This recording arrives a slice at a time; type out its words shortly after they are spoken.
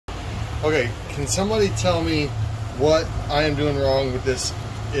Okay, can somebody tell me what I am doing wrong with this?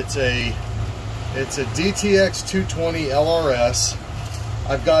 It's a DTX 220 LRS.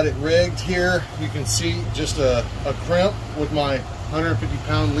 I've got it rigged here. You can see just a crimp with my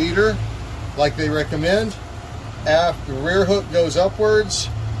 150-pound leader, like they recommend. The rear hook goes upwards,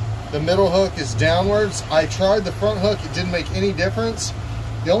 the middle hook is downwards. I tried the front hook, it didn't make any difference.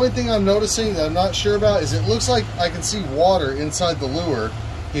 The only thing I'm noticing that I'm not sure about is it looks like I can see water inside the lure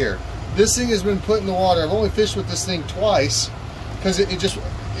here. This thing has been put in the water. I've only fished with this thing twice because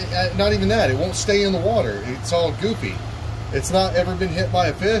not even that, it won't stay in the water. It's all goofy. It's not ever been hit by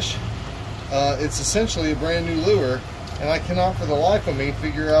a fish. It's essentially a brand new lure, and I cannot for the life of me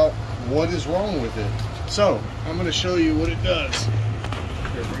figure out what is wrong with it. So I'm going to show you what it does.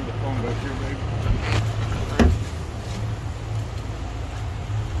 Here, bring the phone back here, baby.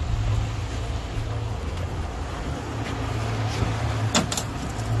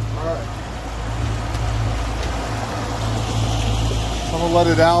 I'm gonna let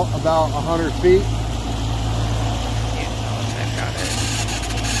it out about 100 feet.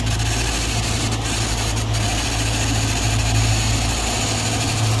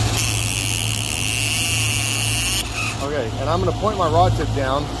 Okay, and I'm gonna point my rod tip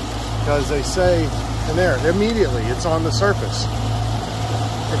down because they say, and there, immediately it's on the surface.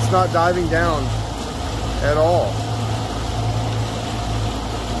 It's not diving down at all.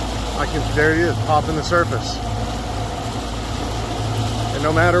 There it is, popping the surface. And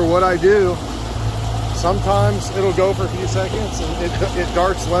no matter what I do, sometimes it'll go for a few seconds and it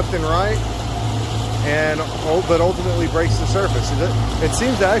darts left and right, but ultimately breaks the surface. It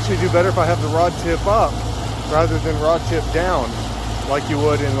seems to actually do better if I have the rod tip up rather than rod tip down, like you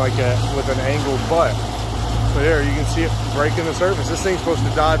would in with an angled butt. But there, you can see it breaking the surface. This thing's supposed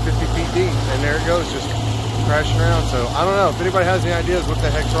to dive 50 feet deep, and there it goes, just crashing around. So I don't know if anybody has any ideas what the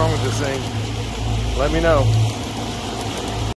heck's wrong with this thing. Let me know.